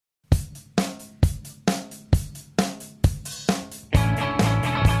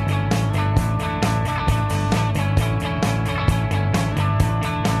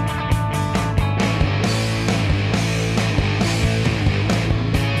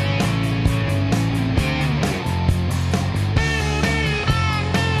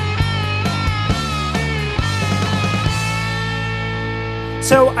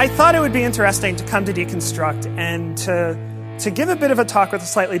So I thought it would be interesting to come to Deconstruct and to give a bit of a talk with a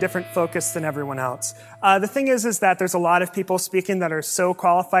slightly different focus than everyone else. The thing is that there's a lot of people speaking that are so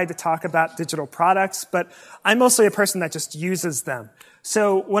qualified to talk about digital products, but I'm mostly a person that just uses them.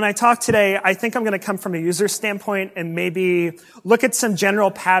 So when I talk today, I think I'm going to come from a user standpoint and maybe look at some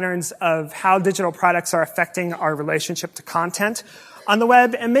general patterns of how digital products are affecting our relationship to content on the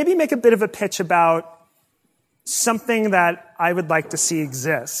web, and maybe make a bit of a pitch about something that I would like to see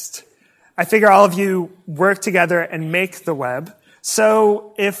exist. I figure all of you work together and make the web,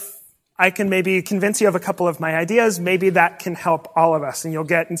 so if I can maybe convince you of a couple of my ideas, maybe that can help all of us, and you'll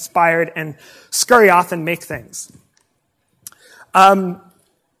get inspired and scurry off and make things. I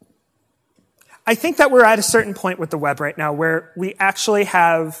think that we're at a certain point with the web right now where we actually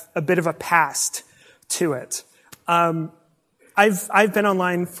have a bit of a past to it. I've been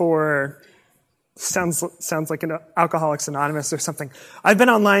online for sounds like an Alcoholics Anonymous or something. I've been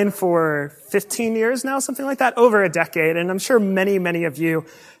online for 15 years now, something like that, over a decade, and I'm sure many, many of you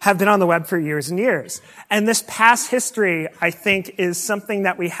have been on the web for years and years. And this past history, I think, is something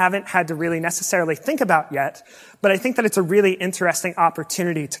that we haven't had to really necessarily think about yet, but I think that it's a really interesting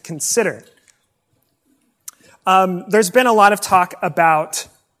opportunity to consider. There's been a lot of talk about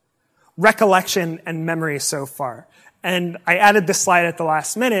recollection and memory so far. And I added this slide at the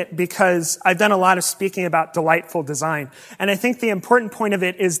last minute because I've done a lot of speaking about delightful design. And I think the important point of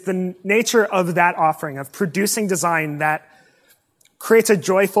it is the nature of that offering, of producing design that creates a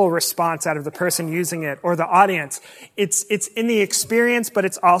joyful response out of the person using it or the audience. It's in the experience, but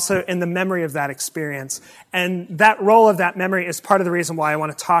it's also in the memory of that experience. And that role of that memory is part of the reason why I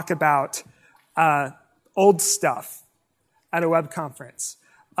want to talk about old stuff at a web conference.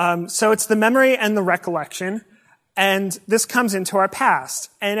 So it's the memory and the recollection. And this comes into our past.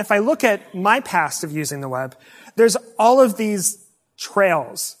 And if I look at my past of using the web, there's all of these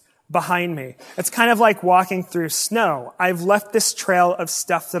trails behind me. It's kind of like walking through snow. I've left this trail of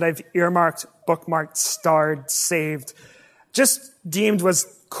stuff that I've earmarked, bookmarked, starred, saved, just deemed was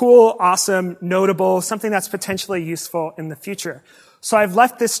cool, awesome, notable, something that's potentially useful in the future. So I've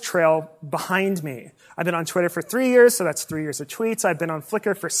left this trail behind me. I've been on Twitter for 3 years, so that's 3 years of tweets. I've been on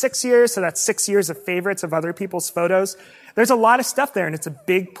Flickr for 6 years, so that's 6 years of favorites of other people's photos. There's a lot of stuff there, and it's a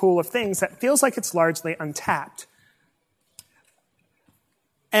big pool of things that feels like it's largely untapped.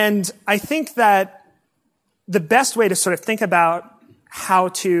 And I think that the best way to sort of think about how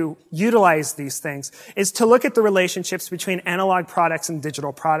to utilize these things is to look at the relationships between analog products and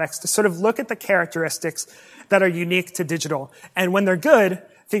digital products, to sort of look at the characteristics that are unique to digital. And when they're good,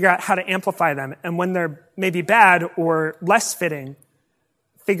 figure out how to amplify them. And when they're maybe bad or less fitting,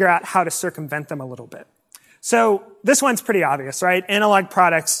 figure out how to circumvent them a little bit. So this one's pretty obvious, right? Analog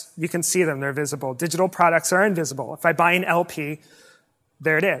products, you can see them, they're visible. Digital products are invisible. If I buy an LP,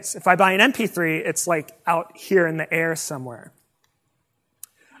 there it is. If I buy an MP3, it's like out here in the air somewhere.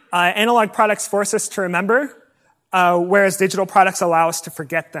 Analog products force us to remember, whereas digital products allow us to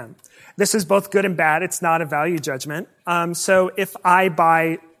forget them. This is both good and bad. It's not a value judgment. So if I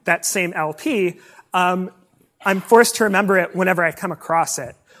buy that same LP, I'm forced to remember it whenever I come across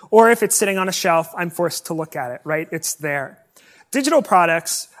it. Or if it's sitting on a shelf, I'm forced to look at it, right? It's there. Digital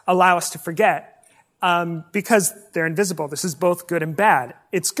products allow us to forget because they're invisible. This is both good and bad.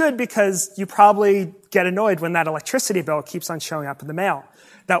 It's good because you probably get annoyed when that electricity bill keeps on showing up in the mail.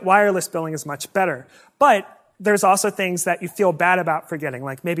 That wireless billing is much better. But there's also things that you feel bad about forgetting,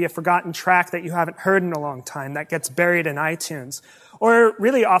 like maybe a forgotten track that you haven't heard in a long time that gets buried in iTunes. Or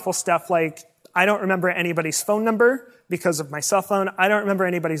really awful stuff like, I don't remember anybody's phone number because of my cell phone. I don't remember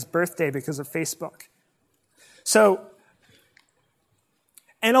anybody's birthday because of Facebook. So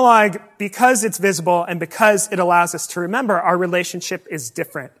analog, because it's visible and because it allows us to remember, our relationship is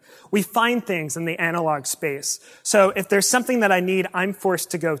different. We find things in the analog space. So if there's something that I need, I'm forced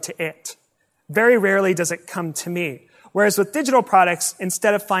to go to it. Very rarely does it come to me. Whereas with digital products,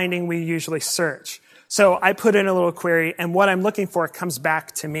 instead of finding, we usually search. So I put in a little query, and what I'm looking for comes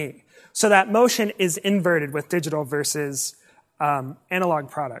back to me. So that motion is inverted with digital versus analog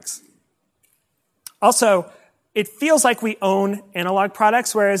products. Also, it feels like we own analog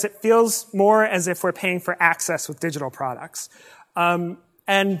products, whereas it feels more as if we're paying for access with digital products.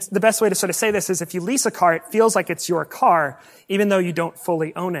 And the best way to sort of say this is if you lease a car, it feels like it's your car, even though you don't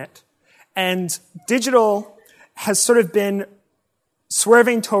fully own it. And digital has sort of been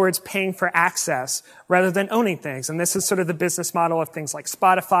swerving towards paying for access rather than owning things. And this is sort of the business model of things like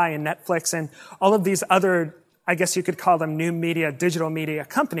Spotify and Netflix and all of these other, I guess you could call them new media, digital media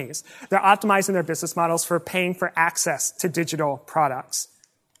companies. They're optimizing their business models for paying for access to digital products.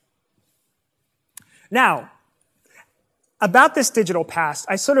 Now, about this digital past,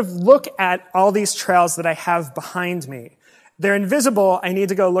 I sort of look at all these trails that I have behind me. They're invisible. I need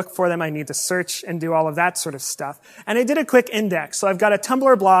to go look for them. I need to search and do all of that sort of stuff. And I did a quick index. So I've got a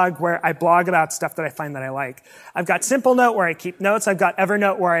Tumblr blog where I blog about stuff that I find that I like. I've got SimpleNote where I keep notes. I've got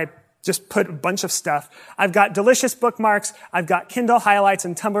Evernote where I just put a bunch of stuff. I've got Delicious bookmarks. I've got Kindle highlights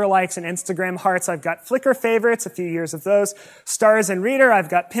and Tumblr likes and Instagram hearts. I've got Flickr favorites, a few years of those. Stars and Reader. I've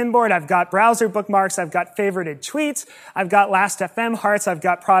got Pinboard. I've got browser bookmarks. I've got favorited tweets. I've got Last.fm hearts. I've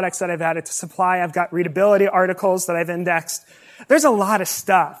got products that I've added to supply. I've got readability articles that I've indexed. There's a lot of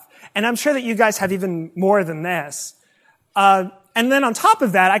stuff. And I'm sure that you guys have even more than this. And then on top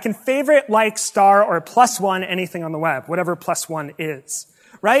of that, I can favorite, like, star, or +1 anything on the web, whatever +1 is,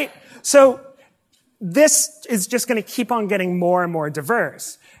 right? So this is just going to keep on getting more and more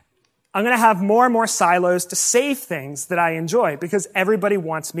diverse. I'm going to have more and more silos to save things that I enjoy because everybody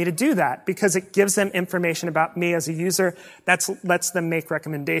wants me to do that because it gives them information about me as a user, that lets them make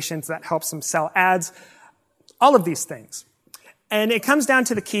recommendations, that helps them sell ads, all of these things. And it comes down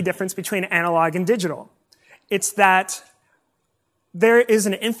to the key difference between analog and digital. It's that there is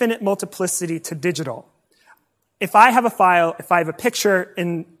an infinite multiplicity to digital. If I have a file, if I have a picture,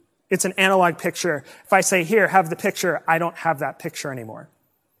 and it's an analog picture, if I say, here, have the picture, I don't have that picture anymore.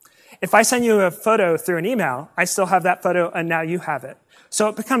 If I send you a photo through an email, I still have that photo, and now you have it. So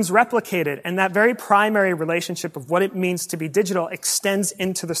it becomes replicated, and that very primary relationship of what it means to be digital extends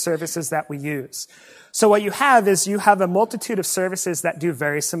into the services that we use. So what you have is you have a multitude of services that do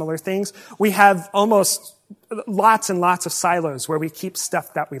very similar things. We have almost lots and lots of silos where we keep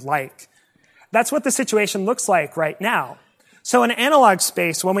stuff that we like. That's what the situation looks like right now. So in analog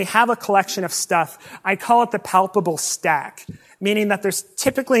space, when we have a collection of stuff, I call it the palpable stack, meaning that there's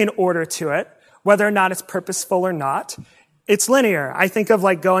typically an order to it, whether or not it's purposeful or not. It's linear. I think of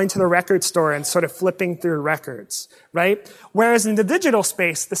like going to the record store and sort of flipping through records, right? Whereas in the digital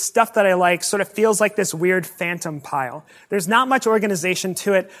space, the stuff that I like sort of feels like this weird phantom pile. There's not much organization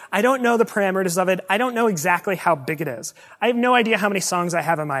to it. I don't know the parameters of it. I don't know exactly how big it is. I have no idea how many songs I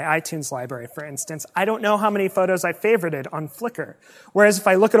have in my iTunes library, for instance. I don't know how many photos I favorited on Flickr. Whereas if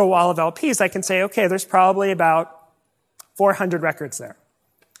I look at a wall of LPs, I can say, okay, there's probably about 400 records there.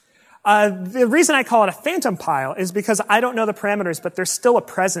 The reason I call it a phantom pile is because I don't know the parameters, but there's still a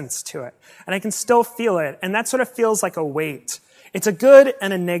presence to it. And I can still feel it. And that sort of feels like a weight. It's a good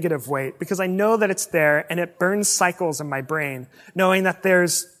and a negative weight because I know that it's there and it burns cycles in my brain, knowing that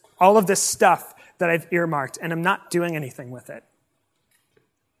there's all of this stuff that I've earmarked and I'm not doing anything with it.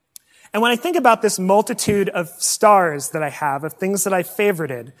 And when I think about this multitude of stars that I have, of things that I've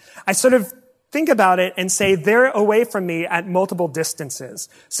favorited, I sort of think about it and say they're away from me at multiple distances.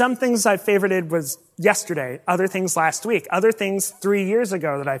 Some things I favorited was yesterday, other things last week, other things 3 years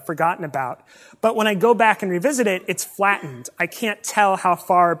ago that I've forgotten about. But when I go back and revisit it, it's flattened. I can't tell how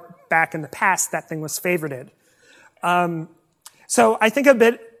far back in the past that thing was favorited. So I think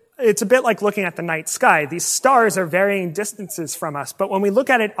it's a bit like looking at the night sky. These stars are varying distances from us, but when we look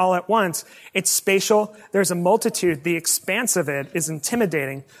at it all at once, it's spatial, there's a multitude, the expanse of it is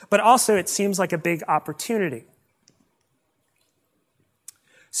intimidating, but also it seems like a big opportunity.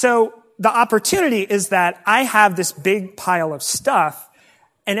 So the opportunity is that I have this big pile of stuff,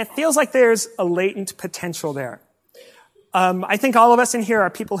 and it feels like there's a latent potential there. I think all of us in here are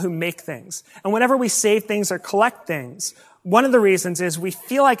people who make things, and whenever we save things or collect things, one of the reasons is we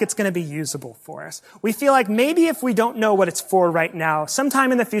feel like it's going to be usable for us. We feel like maybe if we don't know what it's for right now,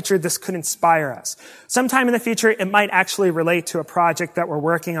 sometime in the future this could inspire us. Sometime in the future it might actually relate to a project that we're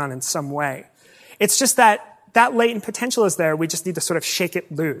working on in some way. It's just that latent potential is there. We just need to sort of shake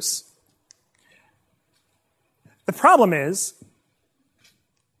it loose. The problem is,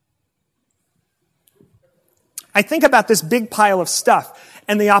 I think about this big pile of stuff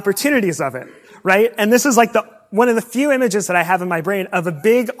and the opportunities of it, right? And this is like one of the few images that I have in my brain of a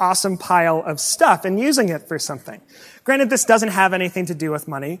big, awesome pile of stuff and using it for something. Granted, this doesn't have anything to do with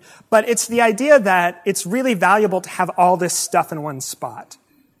money, but it's the idea that it's really valuable to have all this stuff in one spot.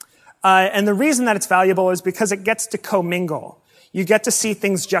 And the reason that it's valuable is because it gets to commingle. You get to see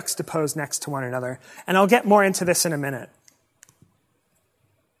things juxtaposed next to one another. And I'll get more into this in a minute.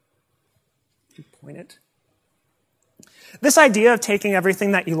 Point it. This idea of taking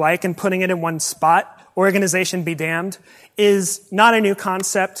everything that you like and putting it in one spot, organization be damned, is not a new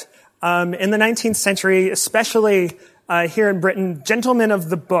concept. In the 19th century, especially here in Britain, gentlemen of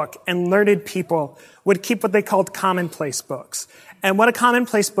the book and learned people would keep what they called commonplace books. And what a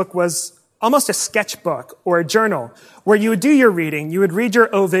commonplace book was almost a sketchbook or a journal where you would do your reading, you would read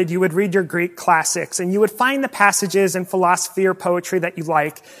your Ovid, you would read your Greek classics, and you would find the passages in philosophy or poetry that you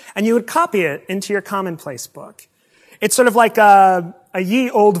like, and you would copy it into your commonplace book. It's sort of like a ye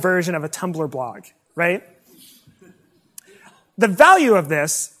old version of a Tumblr blog, right? The value of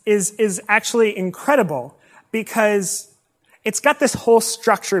this is actually incredible because it's got this whole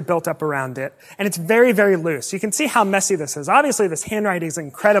structure built up around it, and it's very, very loose. You can see how messy this is. Obviously, this handwriting is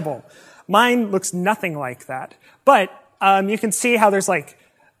incredible. Mine looks nothing like that. But you can see how there's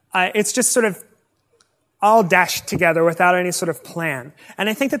it's just sort of all dashed together without any sort of plan. And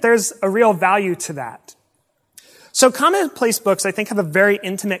I think that there's a real value to that. So commonplace books, I think, have a very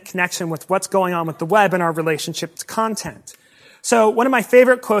intimate connection with what's going on with the web and our relationship to content. So one of my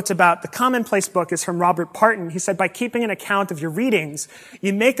favorite quotes about the commonplace book is from Robert Parton. He said, by keeping an account of your readings,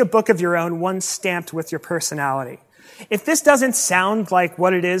 you make a book of your own, one stamped with your personality. If this doesn't sound like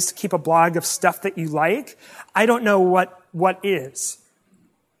what it is to keep a blog of stuff that you like, I don't know what is.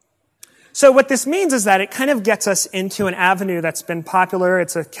 So what this means is that it kind of gets us into an avenue that's been popular.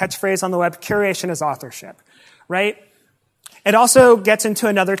 It's a catchphrase on the web. Curation is authorship, right? It also gets into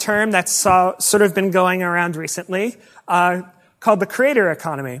another term that's sort of been going around recently, called the creator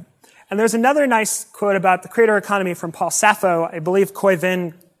economy. And there's another nice quote about the creator economy from Paul Sappho. I believe Khoi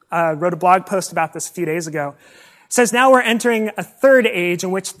Vinh wrote a blog post about this a few days ago. It says, now we're entering a third age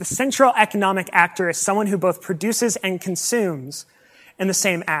in which the central economic actor is someone who both produces and consumes in the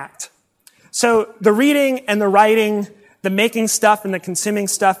same act. So the reading and the writing, the making stuff and the consuming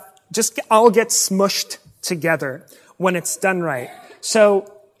stuff just all get smushed together when it's done right.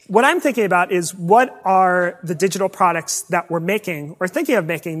 So what I'm thinking about is what are the digital products that we're making or thinking of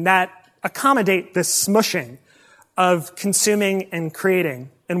making that accommodate this smushing of consuming and creating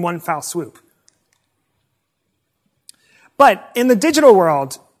in one foul swoop. But in the digital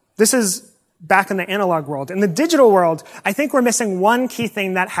world, this is back in the analog world. In the digital world, I think we're missing one key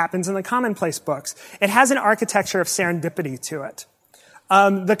thing that happens in the commonplace books. It has an architecture of serendipity to it.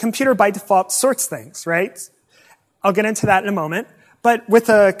 The computer by default sorts things, right? I'll get into that in a moment. But with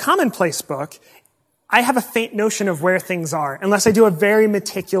a commonplace book, I have a faint notion of where things are, unless I do a very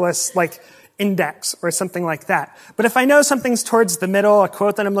meticulous, index or something like that. But if I know something's towards the middle, a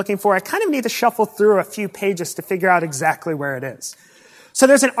quote that I'm looking for, I kind of need to shuffle through a few pages to figure out exactly where it is. So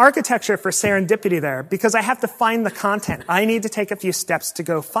there's an architecture for serendipity there, because I have to find the content. I need to take a few steps to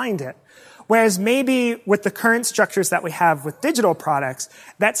go find it. Whereas maybe with the current structures that we have with digital products,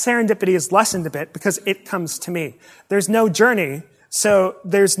 that serendipity is lessened a bit because it comes to me. There's no journey, so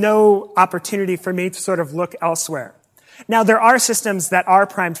there's no opportunity for me to sort of look elsewhere. Now, there are systems that are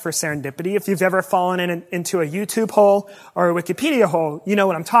primed for serendipity. If you've ever fallen into a YouTube hole or a Wikipedia hole, you know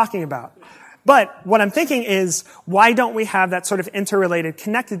what I'm talking about. But what I'm thinking is, why don't we have that sort of interrelated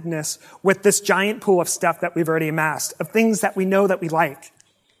connectedness with this giant pool of stuff that we've already amassed, of things that we know that we like?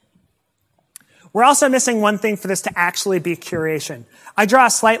 We're also missing one thing for this to actually be curation. I draw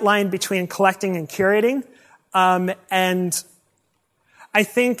a slight line between collecting and curating, and I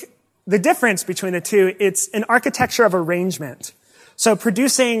think the difference between the two, it's an architecture of arrangement. So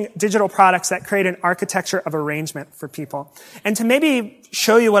producing digital products that create an architecture of arrangement for people. And to maybe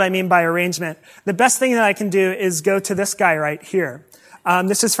show you what I mean by arrangement, the best thing that I can do is go to this guy right here.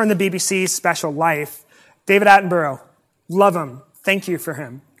 This is from the BBC special Life. David Attenborough. Love him. Thank you for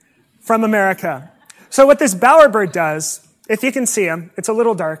him. From America. So what this bowerbird does, if you can see him, it's a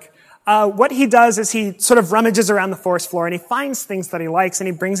little dark. What he does is he sort of rummages around the forest floor and he finds things that he likes and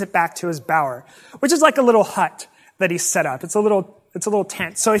he brings it back to his bower, which is like a little hut that he's set up. It's a little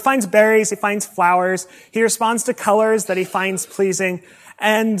tent. So he finds berries, he finds flowers, he responds to colors that he finds pleasing,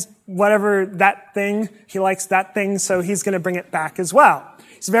 and whatever that thing, he likes that thing, so he's going to bring it back as well.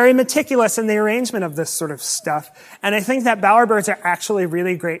 He's very meticulous in the arrangement of this sort of stuff, and I think that bowerbirds are actually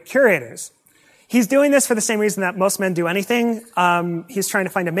really great curators. He's doing this for the same reason that most men do anything. He's trying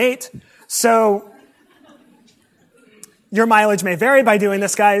to find a mate. So your mileage may vary by doing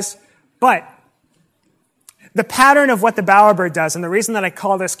this, guys, but the pattern of what the bowerbird does, and the reason that I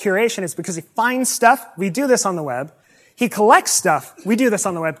call this curation is because he finds stuff. We do this on the web. He collects stuff. We do this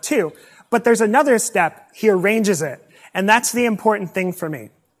on the web too. But there's another step. He arranges it. And that's the important thing for me.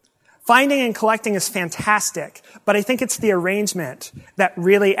 Finding and collecting is fantastic, but I think it's the arrangement that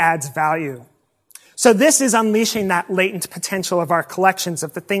really adds value. So this is unleashing that latent potential of our collections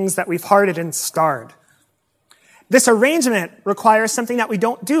of the things that we've hearted and starred. This arrangement requires something that we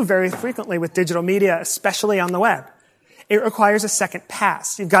don't do very frequently with digital media, especially on the web. It requires a second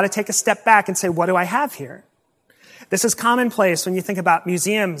pass. You've got to take a step back and say, what do I have here? This is commonplace when you think about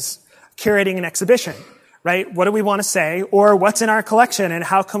museums curating an exhibition, right? What do we want to say? Or what's in our collection and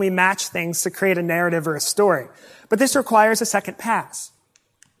how can we match things to create a narrative or a story? But this requires a second pass.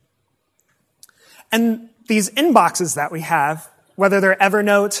 And these inboxes that we have whether they're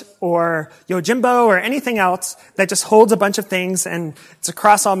Evernote or Yojimbo or anything else that just holds a bunch of things and it's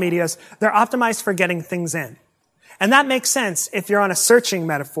across all medias, they're optimized for getting things in. And that makes sense if you're on a searching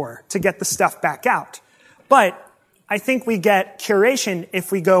metaphor to get the stuff back out. But I think we get curation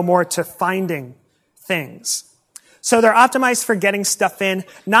if we go more to finding things. So they're optimized for getting stuff in,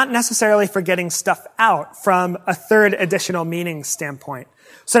 not necessarily for getting stuff out from a third additional meaning standpoint.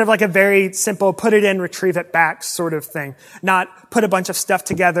 Sort of like a very simple put it in, retrieve it back sort of thing. Not put a bunch of stuff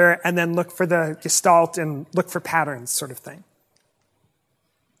together and then look for the gestalt and look for patterns sort of thing.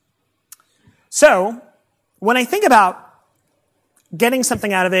 So when I think about getting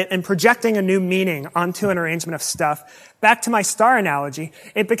something out of it and projecting a new meaning onto an arrangement of stuff, back to my star analogy,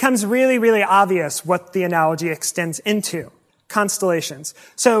 it becomes really, really obvious what the analogy extends into. Constellations.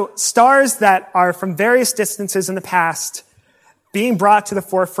 So stars that are from various distances in the past being brought to the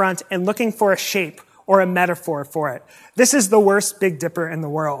forefront and looking for a shape or a metaphor for it. This is the worst Big Dipper in the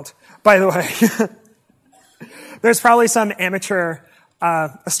world, by the way. There's probably some amateur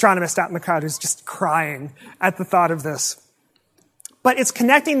astronomist out in the crowd who's just crying at the thought of this. But it's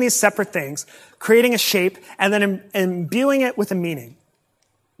connecting these separate things, creating a shape, and then imbuing it with a meaning.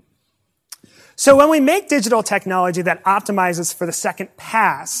 So when we make digital technology that optimizes for the second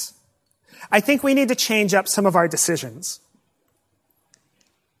pass, I think we need to change up some of our decisions.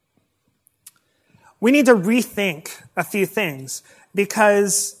 We need to rethink a few things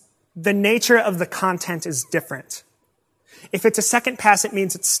because the nature of the content is different. If it's a second pass, it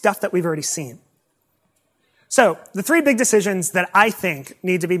means it's stuff that we've already seen. So the three big decisions that I think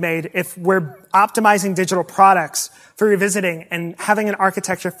need to be made if we're optimizing digital products for revisiting and having an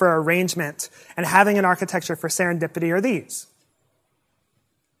architecture for arrangement and having an architecture for serendipity are these.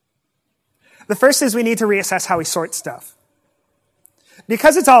 The first is we need to reassess how we sort stuff.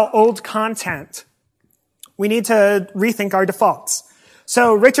 Because it's all old content, we need to rethink our defaults.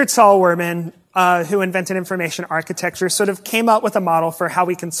 So Richard Saul Wurman, who invented information architecture, sort of came up with a model for how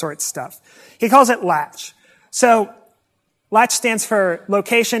we can sort stuff. He calls it LATCH. So LATCH stands for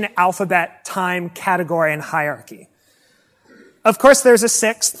location, alphabet, time, category, and hierarchy. Of course, there's a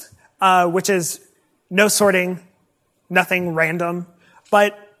sixth, which is no sorting, nothing random,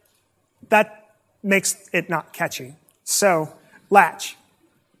 but that makes it not catchy. So LATCH.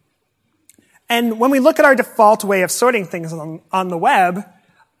 And when we look at our default way of sorting things on the web,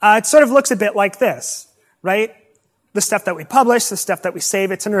 it sort of looks a bit like this, right? The stuff that we publish, the stuff that we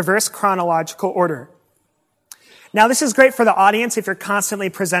save, it's in reverse chronological order. Now, this is great for the audience if you're constantly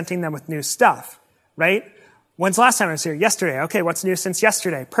presenting them with new stuff, right? When's the last time I was here? Yesterday. Okay, what's new since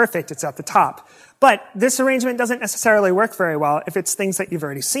yesterday? Perfect, it's at the top. But this arrangement doesn't necessarily work very well if it's things that you've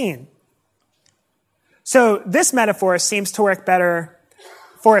already seen. So this metaphor seems to work better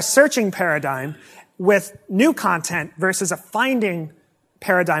for a searching paradigm with new content versus a finding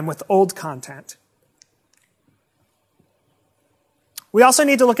paradigm with old content. We also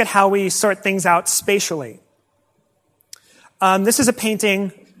need to look at how we sort things out spatially. This is a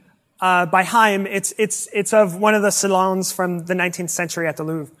painting by Heim. It's of one of the salons from the 19th century at the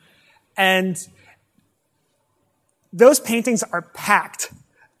Louvre. And those paintings are packed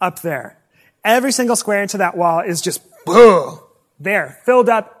up there. Every single square inch of that wall is just there, filled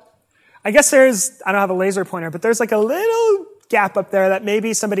up. I guess I don't have a laser pointer, but there's like a little gap up there that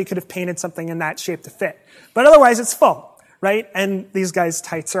maybe somebody could have painted something in that shape to fit. But otherwise, it's full, right? And these guys'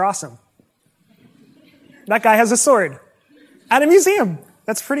 tights are awesome. That guy has a sword at a museum.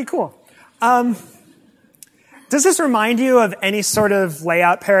 That's pretty cool. Does this remind you of any sort of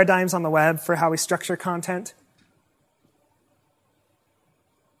layout paradigms on the web for how we structure content?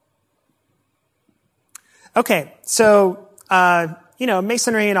 Okay, so,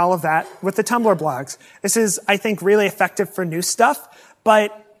 masonry and all of that with the Tumblr blogs. This is, I think, really effective for new stuff,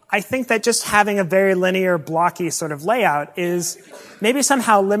 but I think that just having a very linear, blocky sort of layout is maybe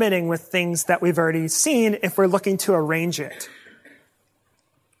somehow limiting with things that we've already seen if we're looking to arrange it.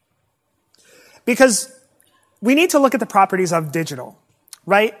 Because we need to look at the properties of digital,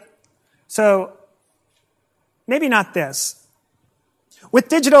 right? So maybe not this. With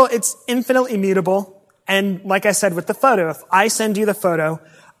digital, it's infinitely mutable. And like I said with the photo, if I send you the photo,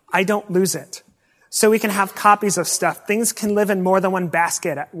 I don't lose it. So we can have copies of stuff. Things can live in more than one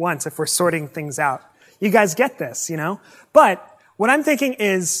basket at once if we're sorting things out. You guys get this, you know? But what I'm thinking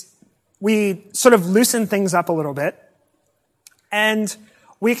is we sort of loosen things up a little bit and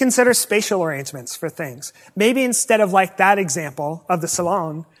we consider spatial arrangements for things. Maybe instead of like that example of the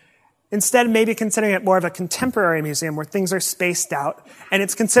salon, instead maybe considering it more of a contemporary museum where things are spaced out and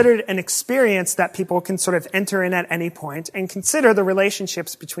it's considered an experience that people can sort of enter in at any point and consider the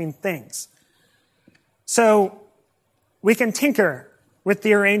relationships between things. So We can tinker with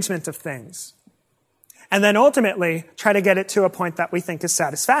the arrangement of things. And then ultimately try to get it to a point that we think is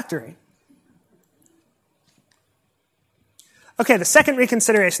satisfactory. Okay, the second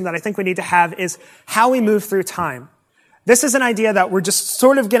reconsideration that I think we need to have is how we move through time. This is an idea that we're just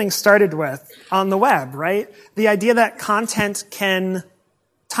sort of getting started with on the web, right? The idea that content can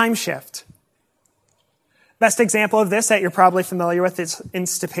time shift. Best example of this that you're probably familiar with is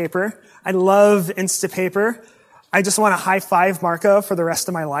Instapaper. I love Instapaper. I just want to high five Marco for the rest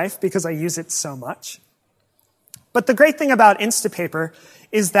of my life because I use it so much. But the great thing about Instapaper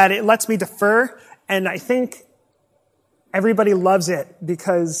is that it lets me defer, and I think everybody loves it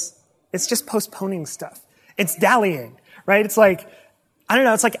because it's just postponing stuff. It's dallying, right? It's like, I don't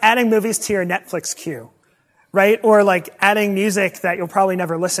know, it's like adding movies to your Netflix queue, right? Or like adding music that you'll probably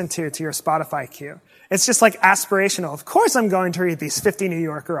never listen to your Spotify queue. It's just like aspirational. Of course I'm going to read these 50 New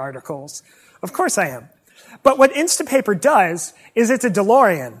Yorker articles. Of course I am. But what Instapaper does is it's a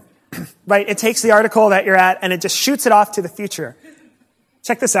DeLorean, right? It takes the article that you're at and it just shoots it off to the future.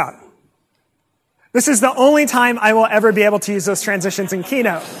 Check this out. This is the only time I will ever be able to use those transitions in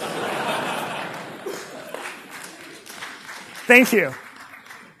Keynote. Thank you.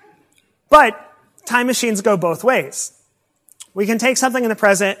 But time machines go both ways. We can take something in the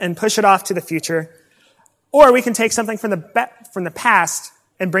present and push it off to the future, or we can take something from the past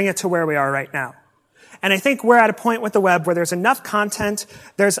and bring it to where we are right now. And I think we're at a point with the web where there's enough content,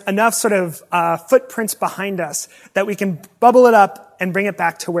 there's enough sort of footprints behind us that we can bubble it up and bring it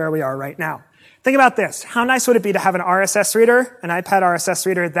back to where we are right now. Think about this. How nice would it be to have an RSS reader, an iPad RSS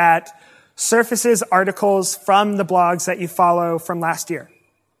reader that surfaces articles from the blogs that you follow from last year?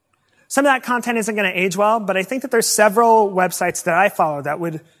 Some of that content isn't going to age well, but I think that there's several websites that I follow that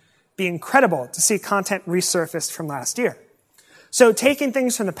would be incredible to see content resurfaced from last year. So taking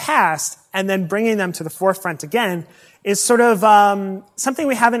things from the past and then bringing them to the forefront again is sort of something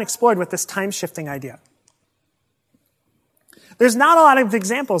we haven't explored with this time-shifting idea. There's not a lot of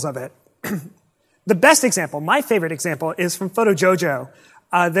examples of it. The best example, my favorite example, is from PhotoJojo.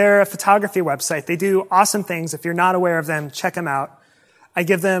 They're a photography website. They do awesome things. If you're not aware of them, check them out. I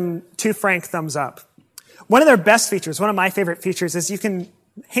give them 2 frank thumbs up. One of their best features, one of my favorite features, is you can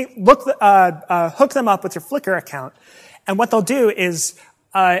hook them up with your Flickr account. And what they'll do is,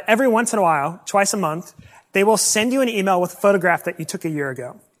 every once in a while, twice a month, they will send you an email with a photograph that you took a year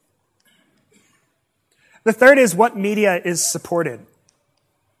ago. The third is what media is supported.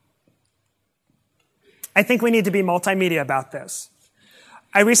 I think we need to be multimedia about this.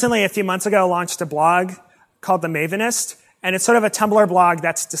 I recently, a few months ago, launched a blog called The Mavenist, and it's sort of a Tumblr blog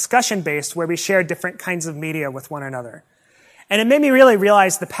that's discussion-based where we share different kinds of media with one another. And it made me really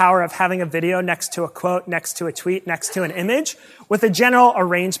realize the power of having a video next to a quote, next to a tweet, next to an image, with a general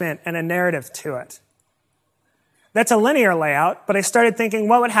arrangement and a narrative to it. That's a linear layout, but I started thinking,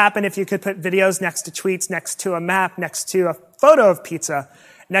 what would happen if you could put videos next to tweets, next to a map, next to a photo of pizza,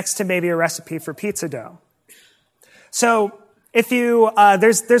 next to maybe a recipe for pizza dough? So if you,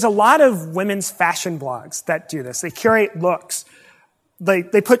 there's a lot of women's fashion blogs that do this. They curate looks.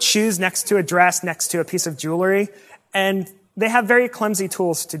 They put shoes next to a dress, next to a piece of jewelry, and they have very clumsy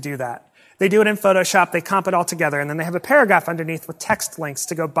tools to do that. They do it in Photoshop, they comp it all together, and then they have a paragraph underneath with text links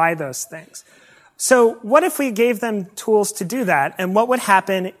to go buy those things. So what if we gave them tools to do that, and what would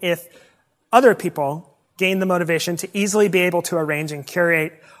happen if other people gained the motivation to easily be able to arrange and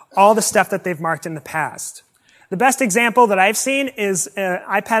curate all the stuff that they've marked in the past? The best example that I've seen is an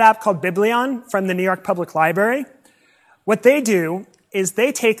iPad app called Biblion from the New York Public Library. What they do is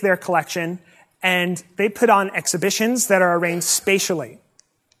they take their collection and they put on exhibitions that are arranged spatially.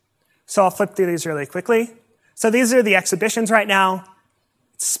 So I'll flip through these really quickly. So these are the exhibitions right now.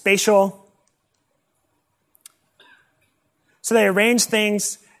 It's spatial. So they arrange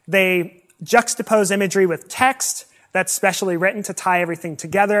things. They juxtapose imagery with text that's specially written to tie everything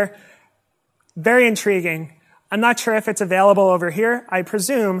together. Very intriguing. I'm not sure if it's available over here. I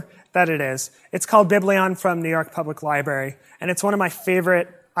presume that it is. It's called Biblion from New York Public Library, and it's one of my favorite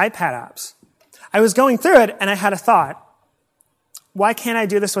iPad apps. I was going through it, and I had a thought. Why can't I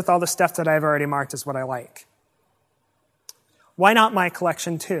do this with all the stuff that I've already marked as what I like? Why not my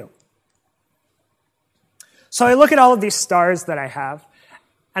collection too? So I look at all of these stars that I have,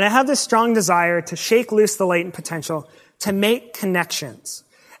 and I have this strong desire to shake loose the latent potential to make connections.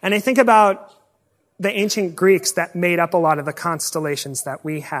 And I think about the ancient Greeks that made up a lot of the constellations that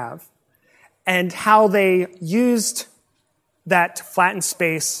we have, and how they used that flattened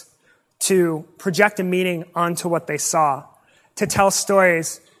space to project a meaning onto what they saw, to tell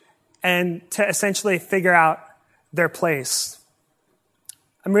stories, and to essentially figure out their place.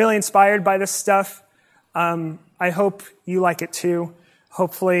 I'm really inspired by this stuff. I hope you like it too.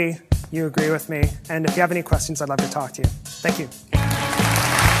 Hopefully you agree with me. And if you have any questions, I'd love to talk to you. Thank you.